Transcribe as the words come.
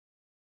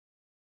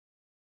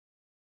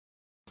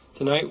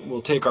Tonight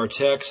we'll take our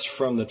text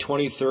from the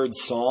 23rd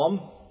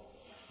Psalm.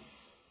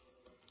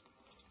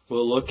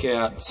 We'll look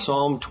at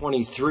Psalm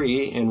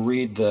 23 and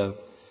read the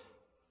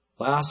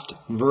last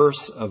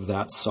verse of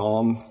that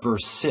psalm,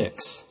 verse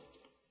 6.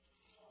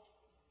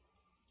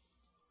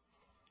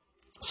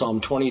 Psalm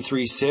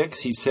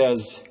 23:6, he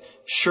says,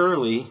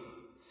 "Surely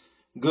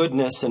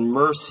goodness and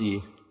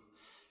mercy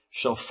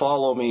shall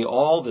follow me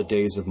all the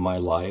days of my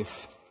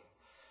life,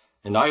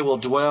 and I will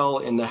dwell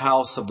in the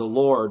house of the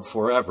Lord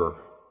forever."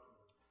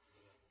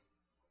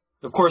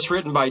 Of course,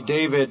 written by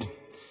David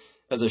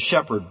as a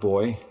shepherd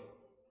boy.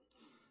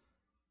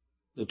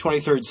 The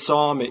 23rd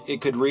Psalm, it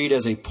could read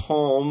as a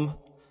poem,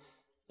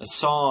 a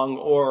song,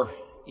 or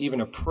even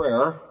a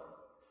prayer.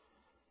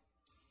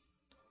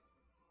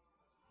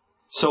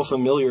 So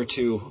familiar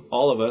to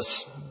all of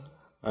us,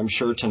 I'm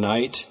sure,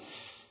 tonight.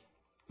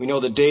 We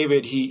know that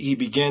David, he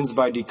begins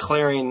by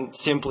declaring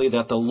simply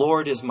that the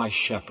Lord is my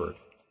shepherd.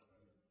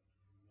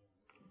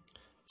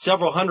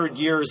 Several hundred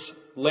years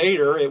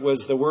later, it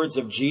was the words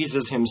of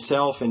Jesus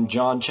himself in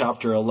John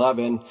chapter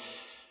 11,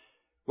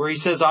 where he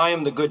says, "I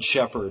am the good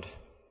shepherd.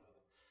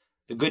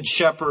 The good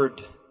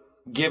shepherd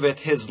giveth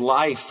his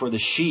life for the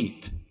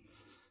sheep."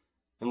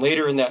 And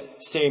later in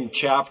that same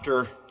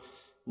chapter,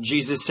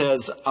 Jesus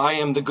says, "I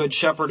am the good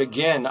shepherd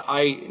again.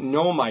 I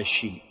know my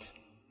sheep."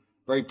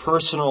 Very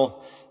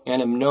personal,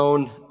 and am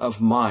known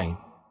of mine.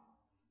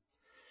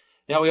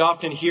 Now, we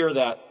often hear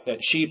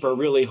that sheep are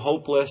really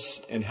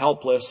hopeless and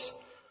helpless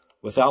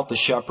without the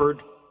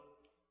shepherd.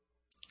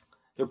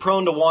 They're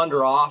prone to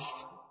wander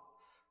off.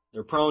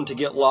 They're prone to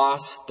get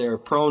lost. They're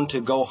prone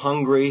to go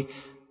hungry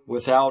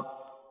without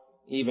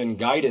even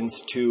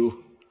guidance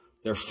to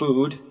their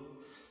food.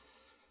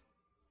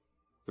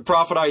 The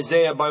prophet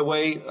Isaiah, by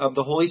way of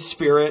the Holy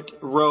Spirit,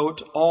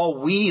 wrote, "All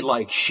we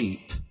like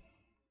sheep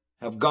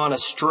have gone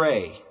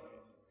astray.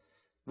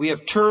 We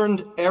have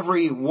turned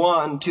every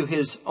one to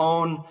his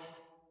own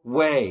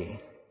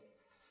way."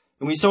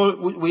 And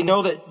we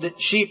know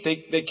that sheep,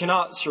 they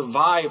cannot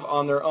survive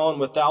on their own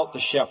without the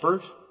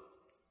shepherd.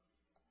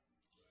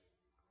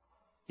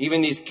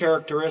 Even these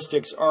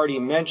characteristics already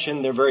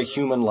mentioned, they're very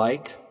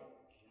human-like.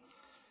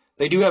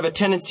 They do have a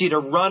tendency to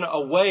run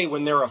away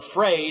when they're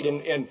afraid,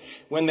 and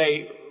when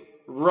they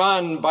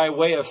run by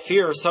way of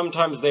fear,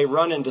 sometimes they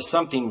run into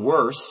something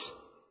worse.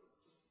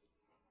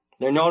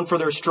 They're known for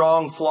their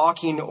strong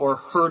flocking or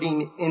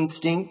herding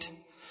instinct.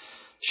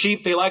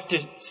 Sheep, they like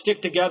to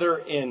stick together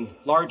in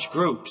large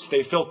groups.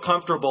 They feel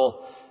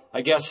comfortable,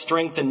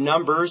 strength in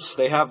numbers.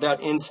 They have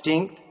that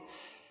instinct.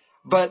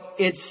 But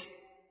it's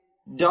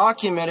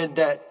documented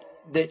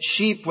that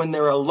sheep, when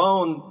they're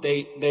alone,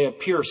 they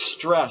appear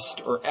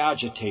stressed or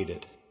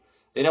agitated.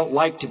 They don't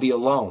like to be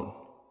alone.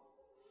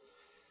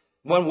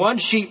 When one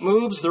sheep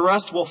moves, the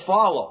rest will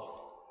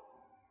follow,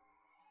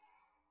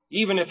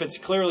 even if it's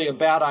clearly a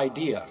bad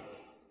idea.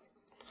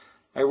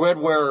 I read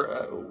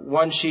where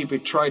one sheep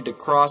had tried to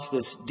cross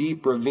this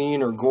deep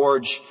ravine or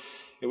gorge.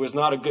 It was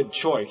not a good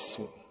choice.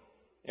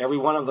 Every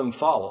one of them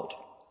followed.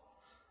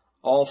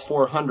 All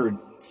 400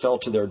 fell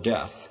to their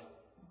death.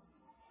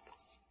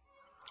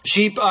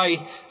 Sheep,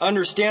 I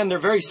understand, they're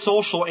very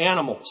social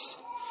animals.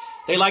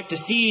 They like to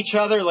see each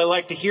other. They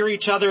like to hear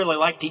each other. They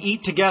like to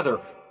eat together.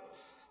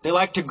 They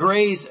like to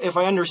graze, if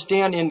I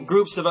understand, in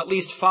groups of at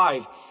least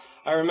 5.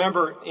 I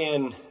remember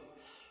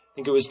I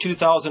think it was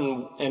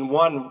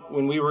 2001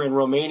 when we were in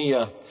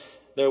Romania,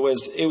 it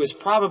was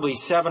probably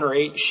 7 or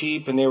 8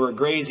 sheep, and they were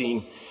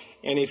grazing.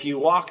 And if you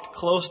walked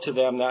close to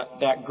them,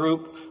 that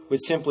group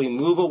would simply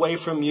move away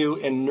from you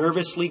and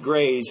nervously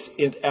graze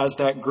as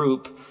that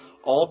group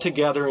all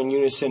together in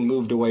unison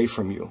moved away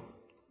from you.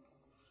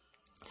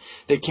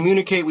 They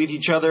communicate with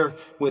each other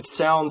with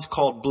sounds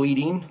called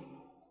bleating.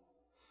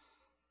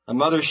 A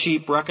mother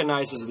sheep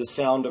recognizes the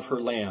sound of her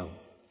lamb.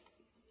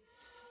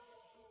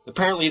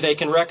 Apparently, they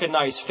can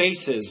recognize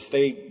faces.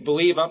 They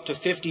believe up to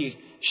 50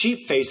 sheep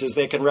faces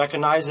they can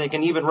recognize. They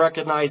can even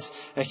recognize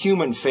a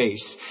human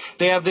face.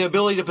 They have the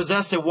ability to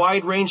possess a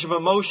wide range of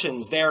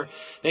emotions.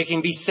 They can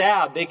be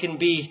sad. They can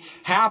be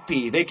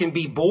happy. They can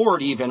be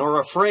bored even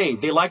or afraid.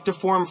 They like to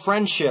form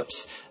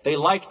friendships. They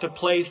like to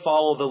play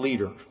follow the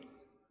leader.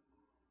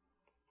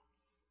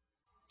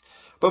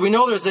 But we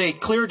know there's a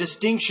clear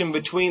distinction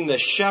between the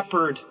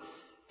shepherd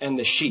and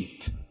the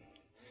sheep.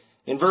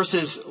 In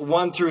verses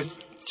 1 through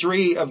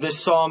 3 of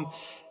this psalm,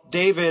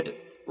 David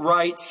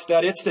writes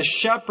that it's the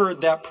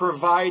shepherd that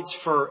provides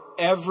for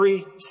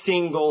every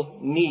single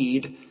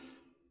need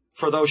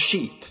for those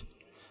sheep.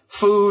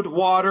 Food,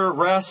 water,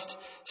 rest,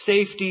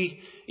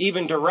 safety,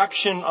 even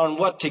direction on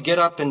what to get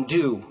up and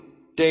do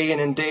day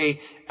in and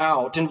day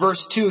out. In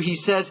verse 2, he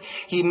says,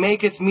 "He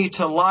maketh me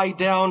to lie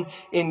down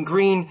in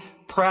green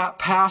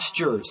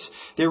pastures."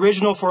 The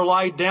original for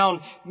lie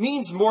down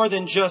means more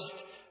than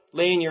just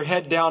laying your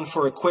head down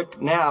for a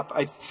quick nap.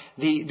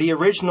 The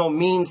original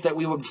means that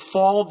we would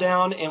fall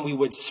down and we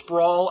would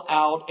sprawl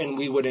out and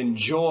we would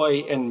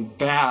enjoy and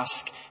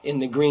bask in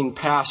the green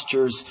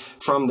pastures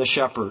from the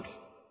shepherd.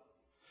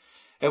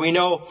 And we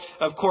know,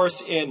 of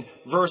course, in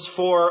verse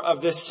 4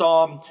 of this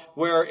psalm,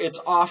 where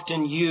it's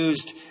often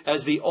used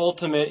as the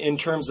ultimate in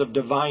terms of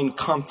divine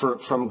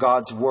comfort from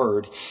God's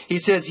word. He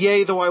says,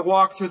 "Yea, though I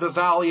walk through the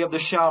valley of the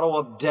shadow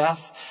of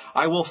death,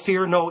 I will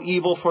fear no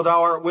evil, for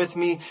thou art with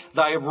me.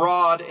 Thy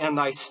rod and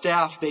thy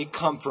staff, they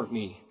comfort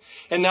me."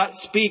 And that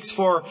speaks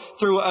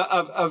through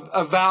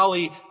a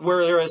valley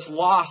where there is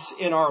loss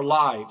in our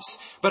lives.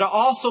 But it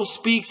also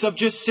speaks of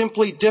just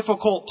simply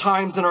difficult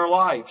times in our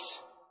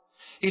lives.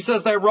 He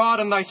says, "Thy rod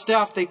and thy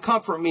staff, they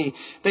comfort me."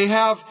 They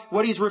have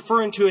what he's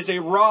referring to as a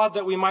rod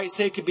that we might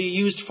say could be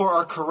used for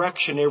our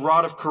correction, a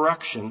rod of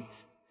correction.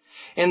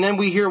 And then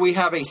we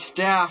have a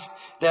staff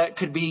that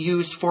could be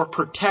used for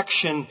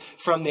protection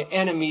from the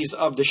enemies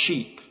of the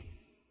sheep.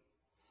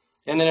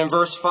 And then in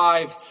verse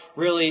 5,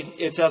 really,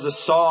 it's as a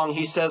song.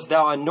 He says,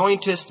 "Thou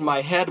anointest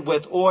my head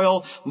with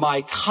oil,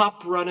 my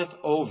cup runneth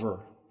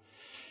over."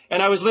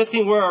 And I was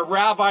listening where a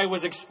rabbi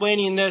was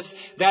explaining this,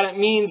 that it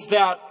means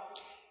that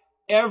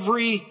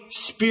every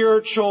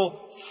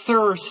spiritual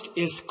thirst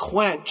is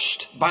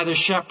quenched by the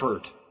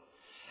shepherd.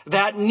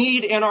 That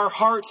need in our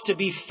hearts to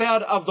be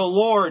fed of the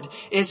Lord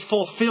is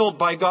fulfilled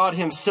by God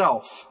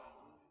himself.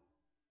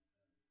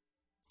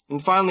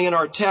 And finally in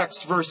our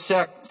text, verse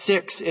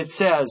 6, it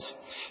says,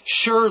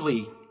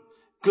 "Surely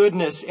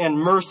goodness and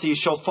mercy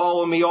shall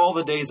follow me all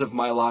the days of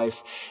my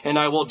life, and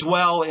I will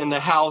dwell in the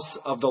house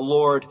of the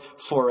Lord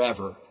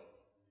forever."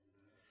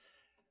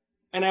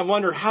 And I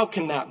wonder, how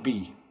can that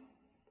be?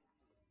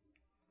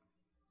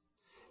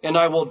 "And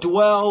I will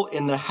dwell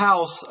in the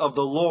house of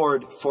the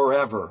Lord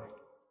forever."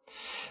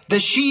 The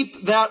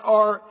sheep that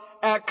are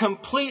at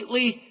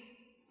completely,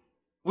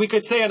 we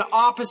could say, an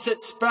opposite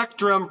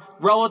spectrum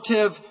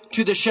relative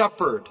to the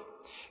shepherd.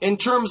 In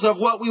terms of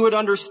what we would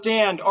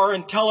understand, our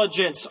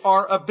intelligence,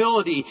 our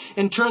ability,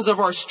 in terms of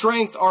our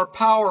strength, our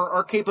power,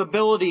 our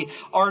capability,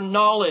 our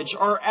knowledge,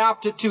 our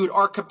aptitude,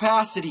 our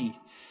capacity.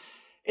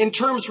 In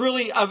terms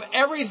really of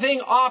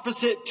everything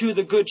opposite to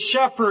the good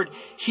shepherd,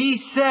 he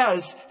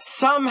says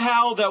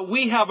somehow that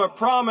we have a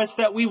promise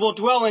that we will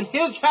dwell in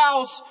his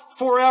house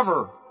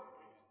forever.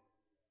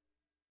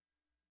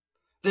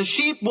 The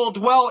sheep will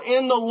dwell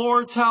in the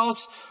Lord's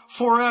house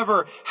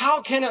forever.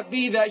 How can it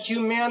be that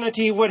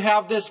humanity would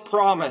have this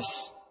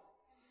promise?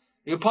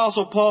 The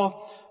Apostle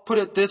Paul put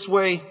it this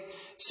way,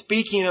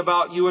 speaking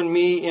about you and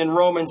me in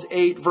Romans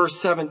 8, verse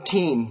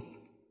 17.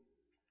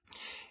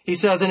 He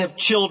says, "And if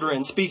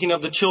children," speaking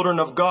of the children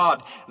of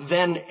God,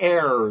 "then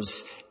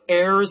heirs,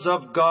 heirs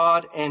of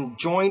God and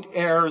joint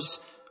heirs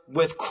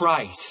with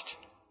Christ."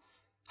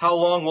 How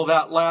long will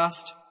that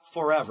last?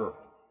 Forever.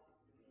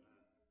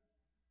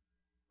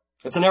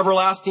 It's an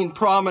everlasting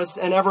promise,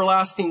 an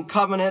everlasting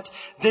covenant.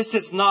 This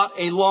is not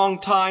a long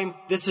time.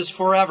 This is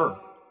forever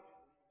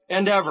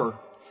and ever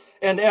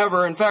and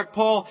ever. In fact,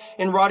 Paul,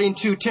 in writing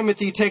to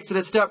Timothy, takes it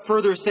a step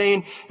further,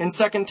 saying in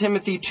 2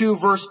 Timothy 2,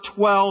 verse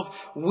 12,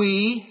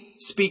 "We,"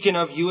 speaking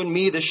of you and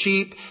me, the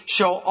sheep,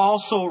 "shall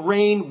also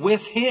reign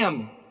with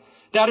him."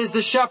 That is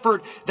the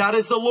shepherd. That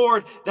is the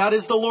Lord. That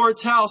is the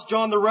Lord's house.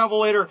 John the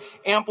Revelator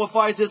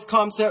amplifies this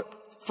concept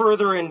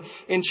further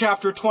in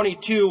chapter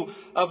 22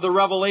 of the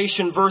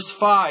Revelation, verse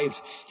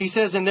 5. He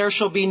says, "And there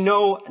shall be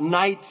no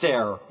night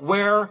there."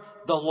 Where?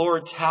 The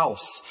Lord's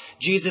house.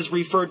 Jesus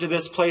referred to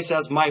this place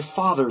as my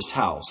Father's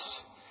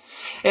house.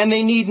 "And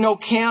they need no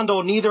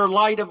candle, neither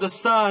light of the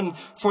sun,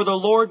 for the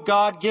Lord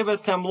God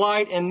giveth them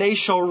light, and they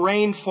shall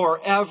reign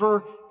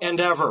forever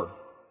and ever."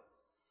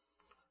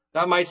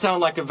 That might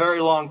sound like a very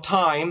long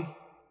time,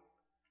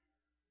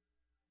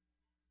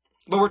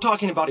 but we're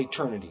talking about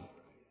eternity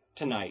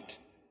tonight.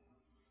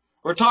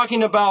 We're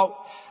talking about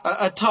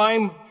a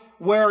time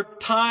where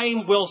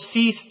time will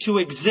cease to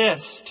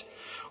exist.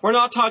 We're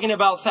not talking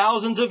about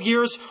thousands of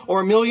years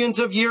or millions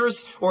of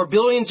years or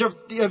billions of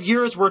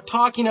years. We're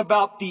talking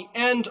about the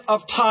end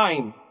of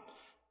time.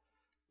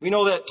 We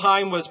know that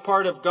time was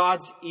part of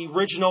God's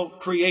original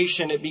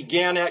creation. It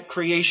began at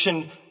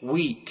creation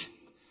week.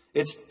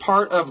 It's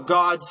part of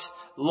God's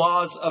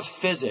laws of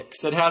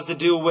physics. It has to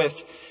do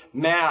with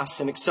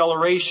mass and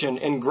acceleration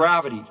and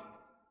gravity.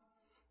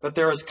 But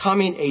there is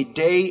coming a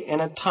day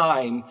and a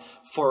time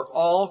for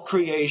all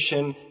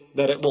creation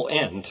that it will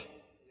end.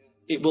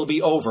 It will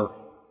be over.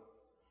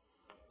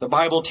 The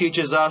Bible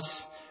teaches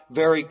us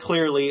very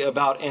clearly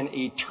about an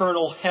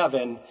eternal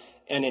heaven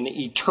and an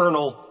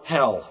eternal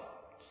hell.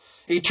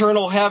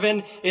 Eternal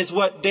heaven is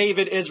what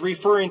David is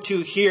referring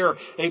to here,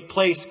 a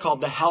place called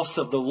the house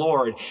of the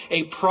Lord,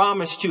 a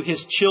promise to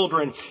his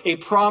children, a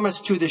promise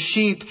to the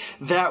sheep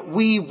that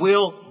we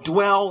will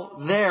dwell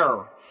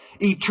there.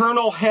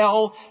 Eternal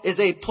hell is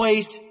a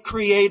place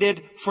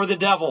created for the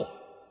devil.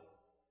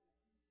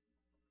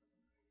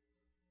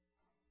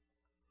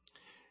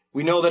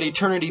 We know that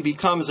eternity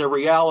becomes a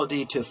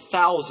reality to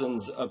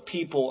thousands of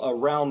people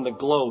around the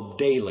globe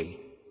daily.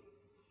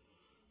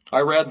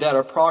 I read that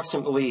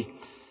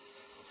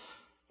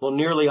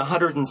nearly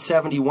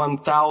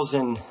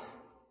 171,000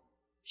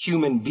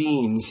 human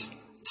beings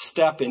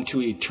step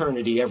into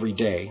eternity every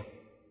day.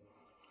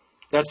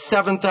 That's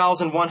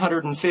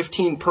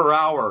 7,115 per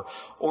hour,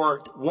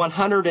 or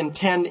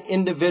 110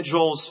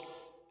 individuals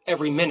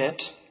every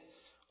minute,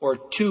 or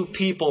 2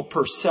 people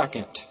per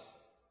second.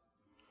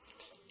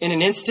 In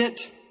an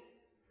instant,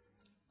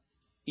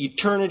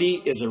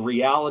 eternity is a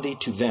reality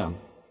to them.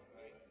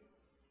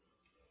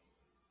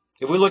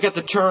 If we look at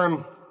the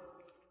term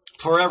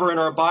forever in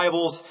our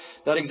Bibles,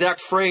 that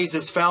exact phrase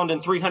is found in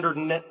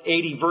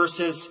 380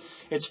 verses.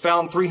 It's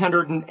found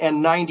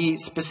 390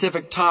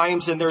 specific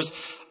times, and there's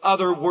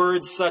other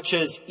words such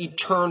as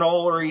eternal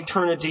or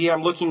eternity.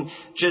 I'm looking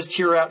just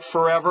here at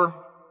forever.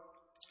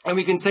 And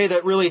we can say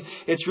that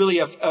it's really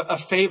a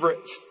favorite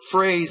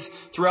phrase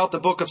throughout the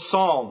book of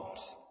Psalms.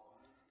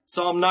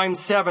 Psalm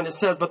 9:7, it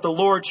says, "But the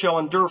Lord shall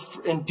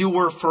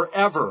endure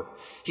forever.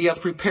 He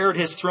hath prepared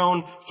his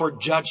throne for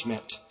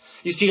judgment."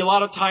 You see, a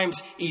lot of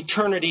times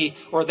eternity,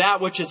 or that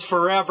which is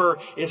forever,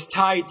 is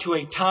tied to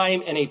a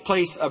time and a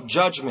place of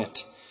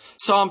judgment.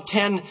 Psalm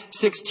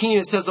 10:16,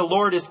 it says, "The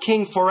Lord is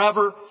king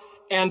forever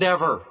and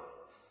ever."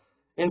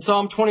 In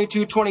Psalm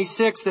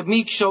 22:26, "The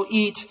meek shall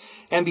eat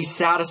and be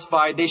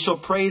satisfied. They shall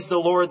praise the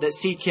Lord that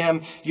seek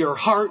him. Your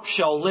heart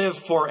shall live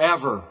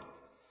forever."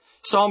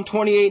 Psalm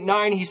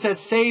 28:9, he says,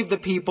 "Save the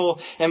people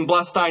and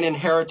bless thine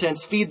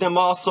inheritance. Feed them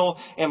also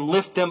and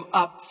lift them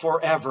up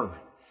forever."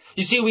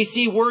 You see, we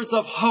see words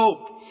of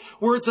hope,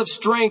 words of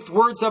strength,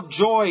 words of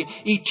joy,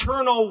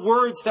 eternal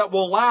words that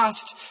will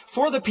last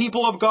for the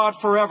people of God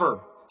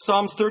forever.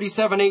 Psalms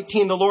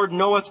 37:18, "The Lord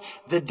knoweth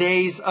the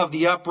days of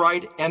the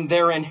upright, and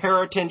their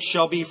inheritance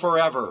shall be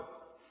forever."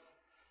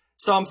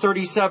 Psalm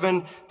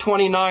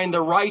 37:29,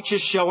 "The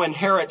righteous shall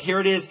inherit."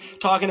 Here it is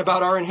talking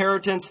about our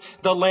inheritance,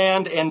 "the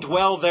land, and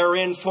dwell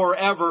therein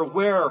forever."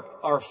 Where?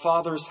 Our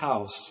Father's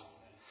house.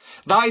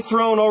 "Thy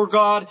throne, O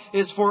God,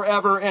 is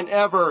forever and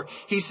ever."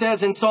 He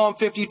says in Psalm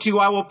 52,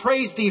 "I will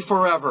praise thee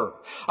forever.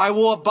 I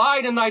will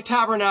abide in thy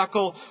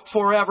tabernacle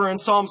forever." In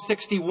Psalm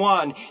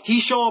 61, "He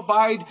shall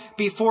abide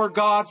before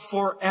God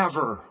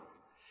forever."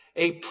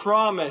 A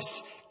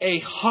promise, a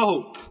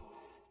hope.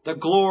 The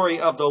glory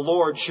of the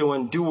Lord shall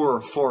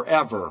endure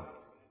forever.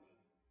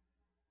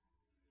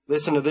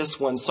 Listen to this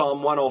one,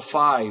 Psalm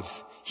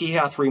 105. "He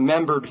hath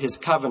remembered his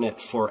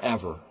covenant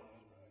forever."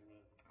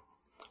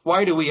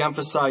 Why do we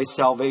emphasize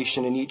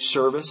salvation in each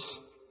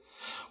service?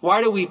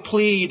 Why do we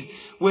plead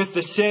with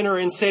the sinner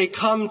and say,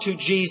 "Come to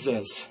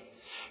Jesus"?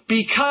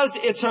 Because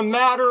it's a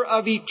matter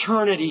of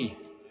eternity.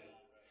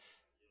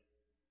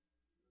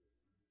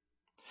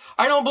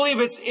 I don't believe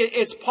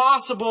it's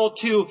possible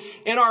to,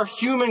 in our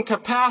human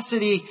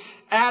capacity,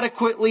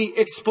 adequately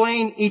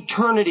explain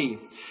eternity.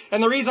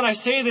 And the reason I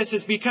say this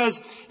is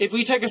because if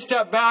we take a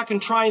step back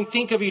and try and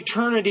think of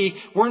eternity,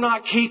 we're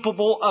not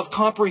capable of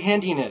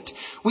comprehending it.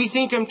 We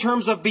think in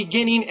terms of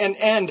beginning and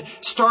end,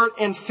 start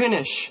and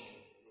finish.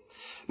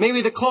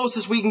 Maybe the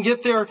closest we can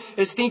get there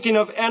is thinking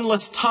of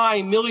endless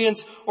time,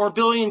 millions or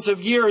billions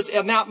of years,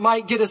 and that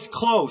might get us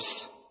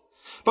close.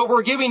 But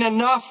we're giving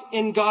enough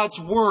in God's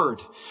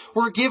Word.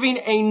 We're giving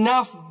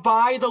enough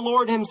by the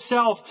Lord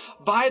Himself,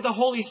 by the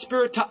Holy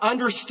Spirit, to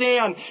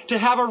understand, to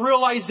have a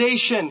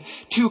realization,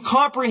 to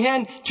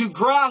comprehend, to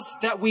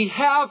grasp that we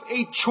have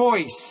a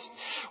choice.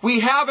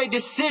 We have a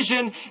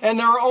decision, and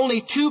there are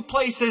only 2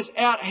 places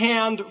at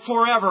hand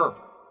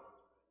forever.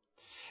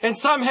 And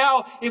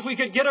somehow, if we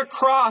could get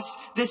across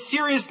the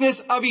seriousness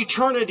of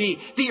eternity,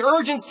 the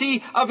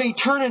urgency of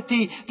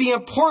eternity, the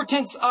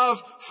importance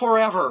of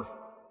forever,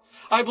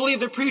 I believe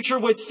the preacher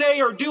would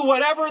say or do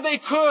whatever they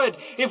could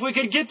if we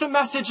could get the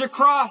message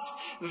across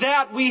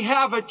that we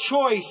have a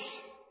choice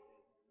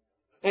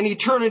and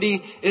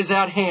eternity is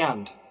at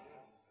hand.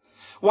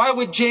 Why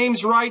would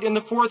James write in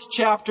the 4th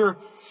chapter,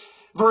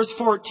 verse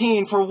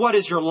 14, "For what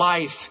is your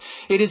life?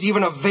 It is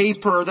even a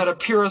vapor that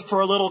appeareth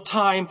for a little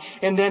time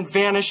and then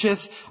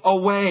vanisheth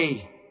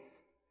away."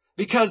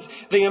 Because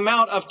the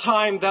amount of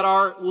time that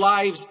our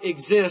lives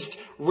exist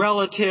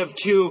relative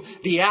to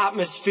the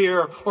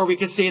atmosphere, or we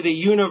could say the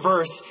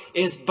universe,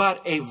 is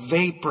but a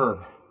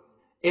vapor.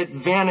 It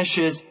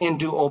vanishes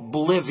into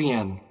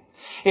oblivion.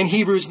 In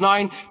Hebrews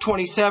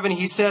 9:27,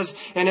 he says,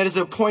 "And it is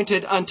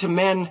appointed unto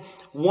men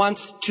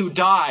once to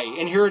die."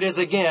 And here it is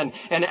again.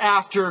 "And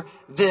after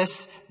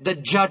this, the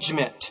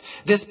judgment."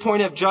 This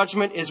point of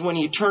judgment is when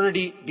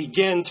eternity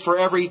begins for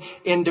every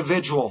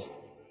individual.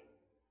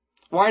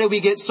 Why do we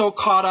get so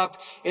caught up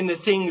in the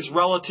things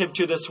relative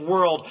to this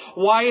world?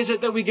 Why is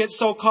it that we get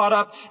so caught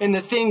up in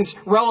the things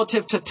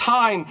relative to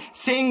time,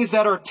 things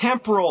that are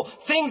temporal,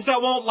 things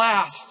that won't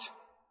last,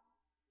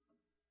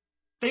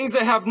 things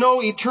that have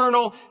no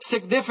eternal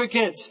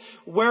significance?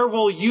 Where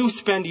will you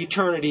spend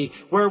eternity?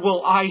 Where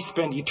will I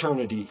spend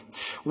eternity?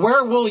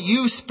 Where will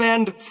you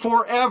spend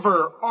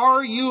forever?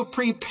 Are you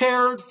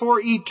prepared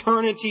for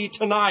eternity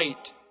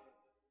tonight?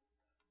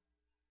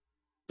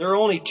 There are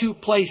only 2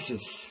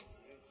 places: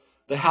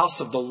 the house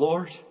of the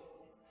Lord,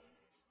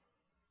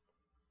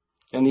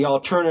 and the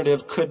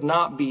alternative could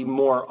not be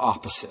more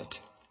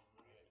opposite.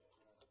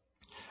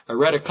 I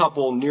read a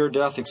couple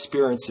near-death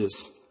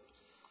experiences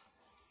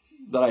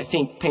that I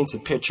think paints a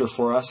picture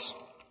for us.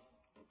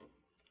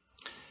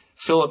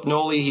 Philip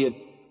Nolly, he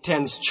had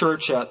attends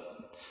church at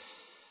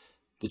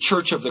the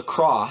Church of the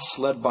Cross,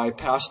 led by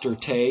Pastor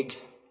Tag.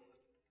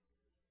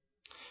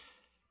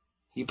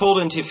 He pulled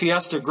into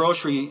Fiesta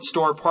grocery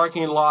store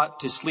parking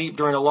lot to sleep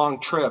during a long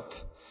trip.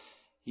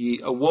 He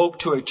awoke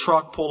to a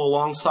truck pulled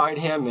alongside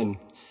him and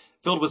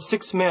filled with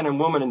 6 men and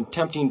women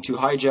attempting to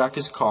hijack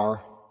his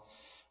car.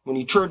 When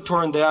he turned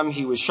toward them,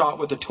 he was shot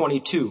with a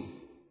 .22.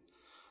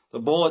 The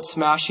bullet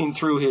smashing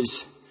through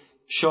his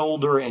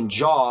shoulder and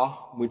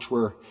jaw, which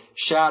were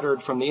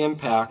shattered from the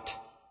impact.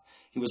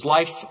 He was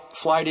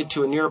life-flighted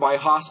to a nearby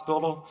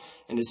hospital,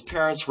 and his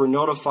parents were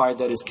notified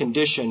that his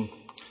condition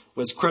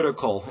was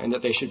critical and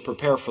that they should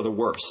prepare for the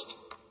worst.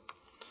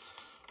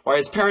 While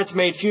his parents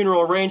made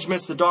funeral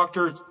arrangements, the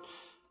doctor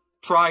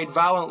tried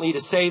violently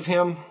to save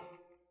him.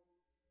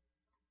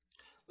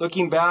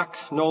 Looking back,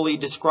 Noli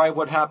described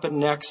what happened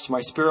next.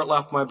 My spirit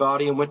left my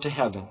body and went to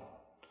heaven.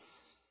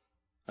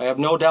 I have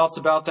no doubts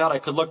about that. I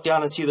could look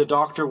down and see the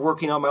doctor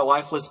working on my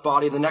lifeless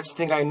body. The next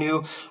thing I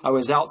knew, I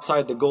was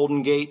outside the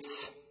Golden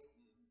Gates.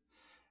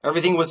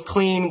 Everything was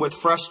clean with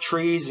fresh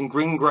trees and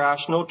green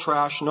grass, no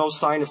trash, no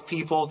sign of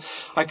people.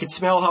 I could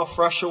smell how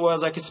fresh it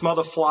was. I could smell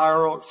the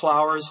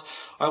flowers.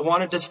 I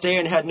wanted to stay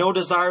and had no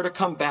desire to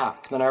come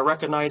back. Then I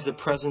recognized the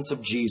presence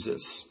of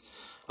Jesus.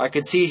 I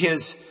could see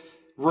his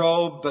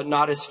robe, but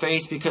not his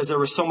face because there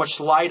was so much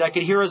light. I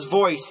could hear his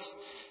voice.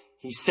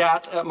 He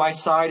sat at my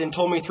side and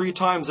told me 3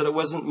 times that it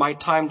wasn't my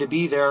time to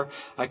be there.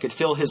 I could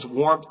feel his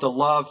warmth, the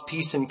love,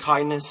 peace, and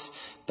kindness.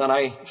 Then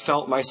I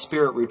felt my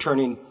spirit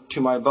returning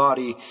to my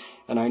body,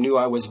 and I knew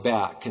I was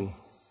back. And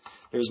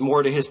there's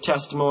more to his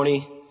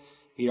testimony.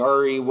 He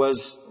already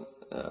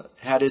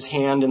had his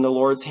hand in the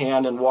Lord's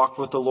hand and walked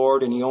with the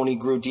Lord, and he only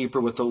grew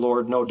deeper with the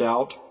Lord, no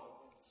doubt.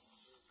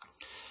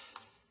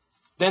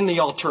 Then the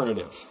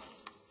alternative.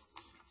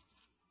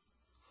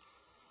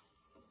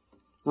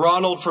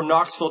 Ronald from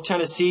Knoxville,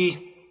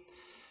 Tennessee,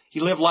 he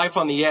lived life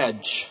on the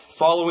edge,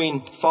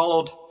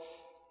 followed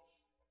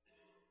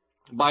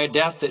by a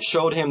death that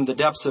showed him the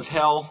depths of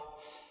hell.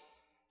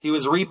 He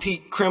was a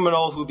repeat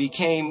criminal who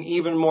became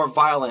even more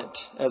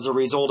violent as a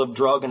result of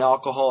drug and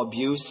alcohol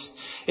abuse.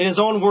 In his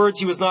own words,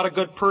 he was not a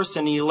good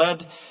person. It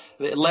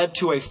led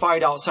to a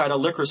fight outside a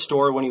liquor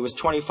store when he was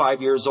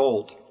 25 years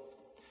old.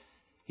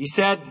 He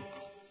said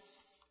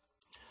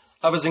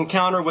of his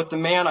encounter with the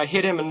man, I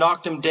hit him and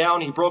knocked him down.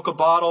 He broke a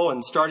bottle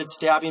and started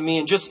stabbing me.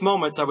 In just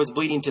moments, I was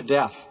bleeding to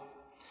death.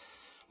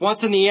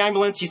 Once in the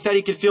ambulance, he said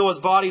he could feel his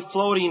body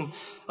floating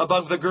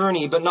above the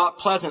gurney, but not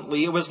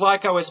pleasantly. It was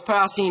like I was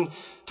passing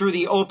through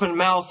the open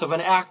mouth of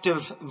an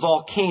active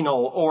volcano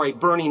or a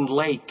burning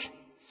lake.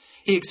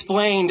 He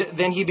explained,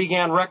 then he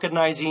began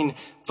recognizing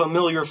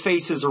familiar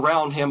faces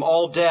around him,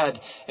 all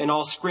dead and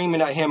all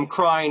screaming at him,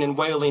 crying and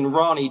wailing,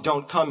 Ronnie,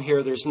 don't come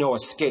here, there's no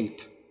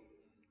escape.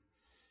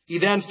 He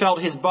then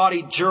felt his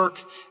body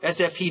jerk as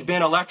if he'd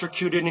been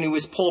electrocuted and he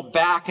was pulled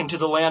back into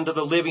the land of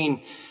the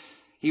living.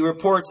 He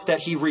reports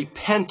that he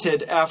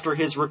repented after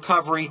his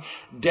recovery,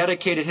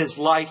 dedicated his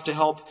life to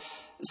help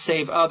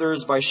save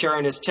others by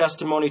sharing his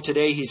testimony.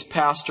 Today, he's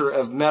pastor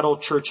of Metal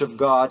Church of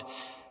God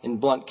in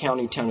Blount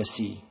County,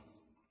 Tennessee.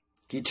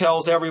 He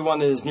tells everyone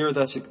that his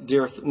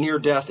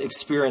near-death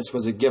experience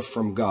was a gift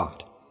from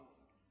God.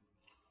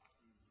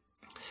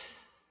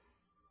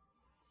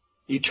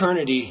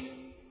 Eternity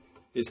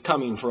is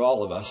coming for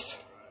all of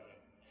us.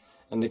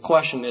 And the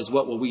question is,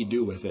 what will we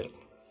do with it?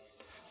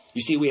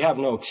 You see, we have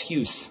no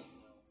excuse.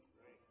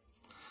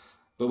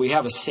 But we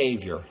have a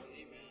Savior.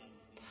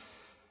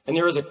 And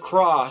there is a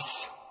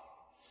cross.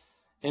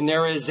 And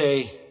there is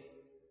a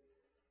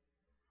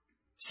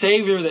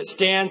Savior that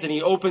stands and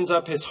he opens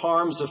up his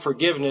arms of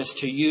forgiveness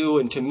to you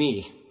and to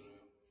me.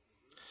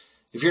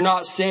 If you're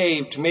not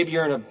saved, maybe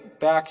you're in a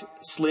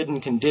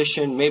backslidden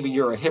condition, maybe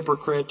you're a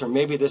hypocrite, or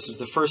maybe this is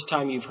the first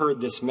time you've heard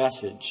this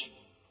message.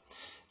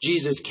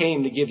 Jesus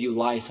came to give you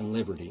life and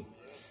liberty.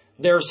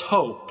 There's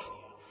hope.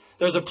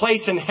 There's a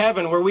place in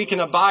heaven where we can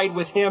abide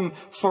with him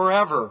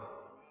forever.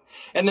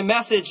 And the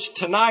message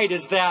tonight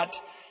is that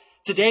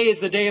today is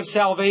the day of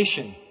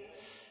salvation.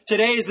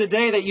 Today is the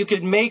day that you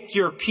could make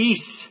your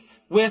peace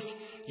with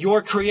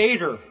your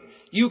Creator.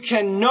 You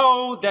can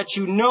know that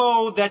you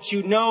know that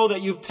you know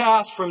that you've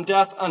passed from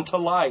death unto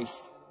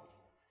life.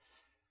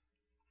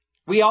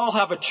 We all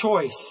have a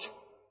choice.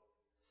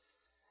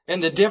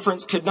 And the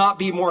difference could not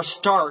be more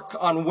stark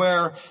on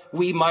where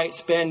we might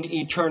spend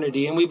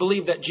eternity. And we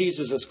believe that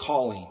Jesus is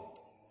calling.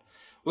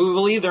 We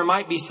believe there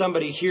might be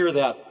somebody here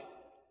that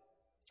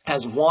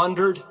has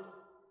wondered,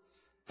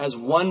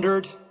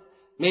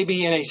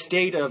 maybe in a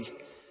state of,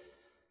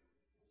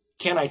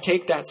 can I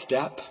take that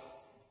step?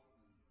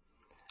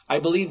 I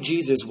believe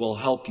Jesus will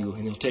help you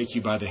and he'll take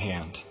you by the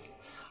hand.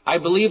 I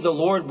believe the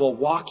Lord will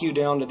walk you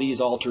down to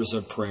these altars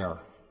of prayer.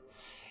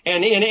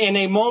 And in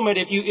a moment,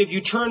 if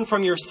you turn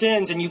from your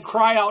sins and you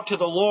cry out to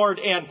the Lord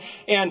and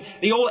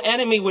the old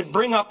enemy would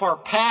bring up our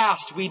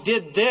past, we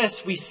did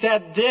this, we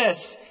said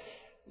this,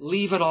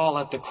 leave it all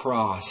at the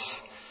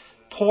cross.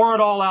 Pour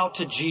it all out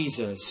to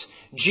Jesus.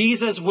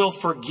 Jesus will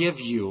forgive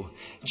you.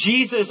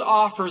 Jesus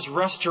offers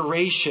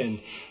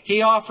restoration.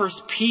 He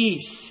offers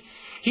peace.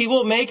 He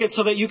will make it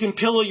so that you can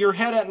pillow your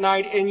head at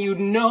night and you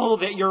know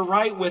that you're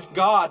right with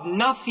God.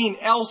 Nothing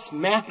else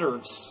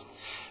matters.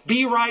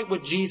 Be right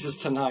with Jesus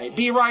tonight.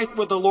 Be right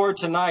with the Lord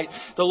tonight.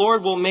 The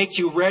Lord will make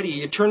you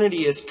ready.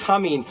 Eternity is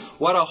coming.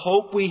 What a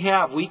hope we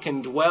have. We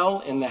can dwell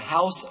in the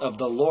house of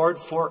the Lord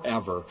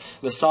forever.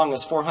 The song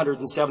is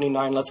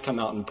 479. Let's come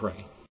out and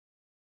pray.